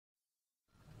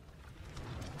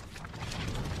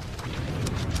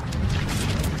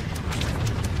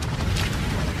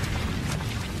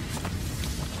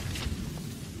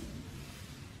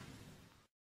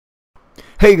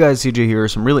Hey guys, CJ here.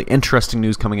 Some really interesting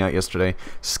news coming out yesterday.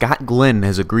 Scott Glenn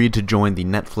has agreed to join the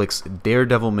Netflix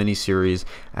Daredevil miniseries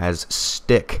as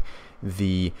Stick,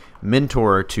 the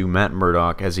mentor to Matt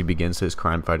Murdock as he begins his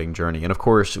crime-fighting journey. And of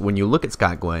course, when you look at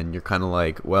Scott Glenn, you're kind of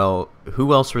like, well,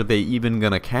 who else are they even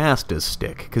going to cast as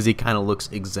Stick? Because he kind of looks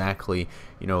exactly,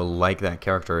 like that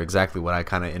character, exactly what I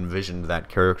kind of envisioned that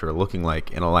character looking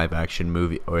like in a live-action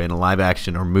movie or in a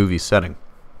live-action or movie setting.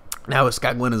 Now,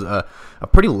 Scott Glenn is a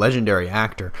pretty legendary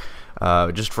actor,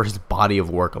 just for his body of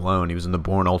work alone. He was in the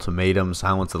Bourne Ultimatum,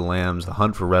 Silence of the Lambs, The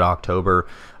Hunt for Red October.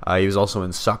 He was also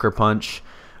in Suckerpunch.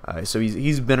 So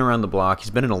he's been around the block. He's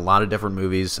been in a lot of different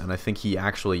movies, and I think he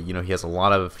actually, he has a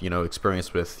lot of,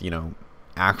 experience with,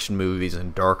 action movies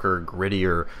and darker,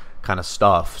 grittier kind of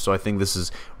stuff. So I think this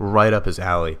is right up his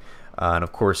alley. And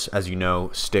of course, as you know,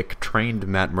 Stick trained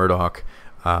Matt Murdock,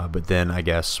 but then I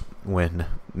guess when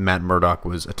Matt Murdock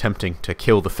was attempting to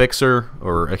kill the Fixer,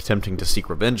 or attempting to seek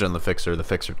revenge on the Fixer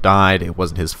died. It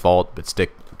wasn't his fault, but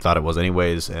Stick thought it was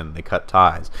anyways, and they cut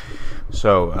ties.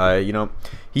 So,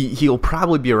 he'll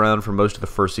probably be around for most of the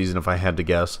first season, if I had to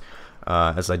guess,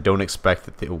 as I don't expect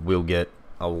that we'll get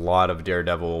a lot of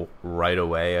Daredevil right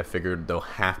away. I figured they'll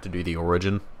have to do the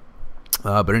origin.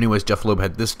 But anyways, Jeff Loeb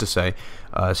had this to say: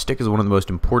 Stick is one of the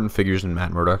most important figures in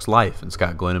Matt Murdock's life, and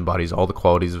Scott Glenn embodies all the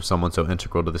qualities of someone so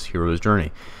integral to this hero's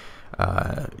journey.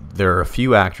 There are a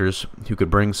few actors who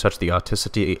could bring such the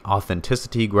authenticity,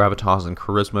 gravitas, and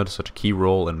charisma to such a key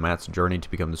role in Matt's journey to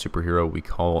become the superhero we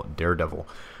call Daredevil.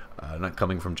 Not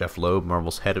coming from Jeff Loeb,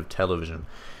 Marvel's head of television.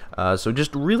 So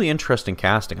just really interesting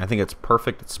casting. I think it's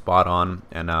perfect. It's spot on.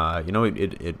 And,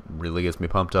 it really gets me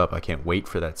pumped up. I can't wait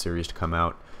for that series to come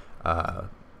out.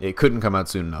 It couldn't come out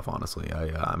soon enough, honestly.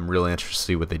 I'm really interested to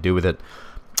see what they do with it.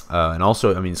 And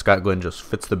also, Scott Glenn just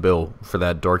fits the bill for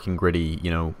that dark and gritty,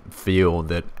 feel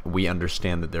that we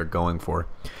understand that they're going for.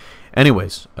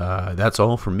 Anyways, that's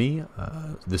all from me.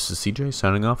 This is CJ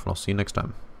signing off, and I'll see you next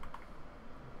time.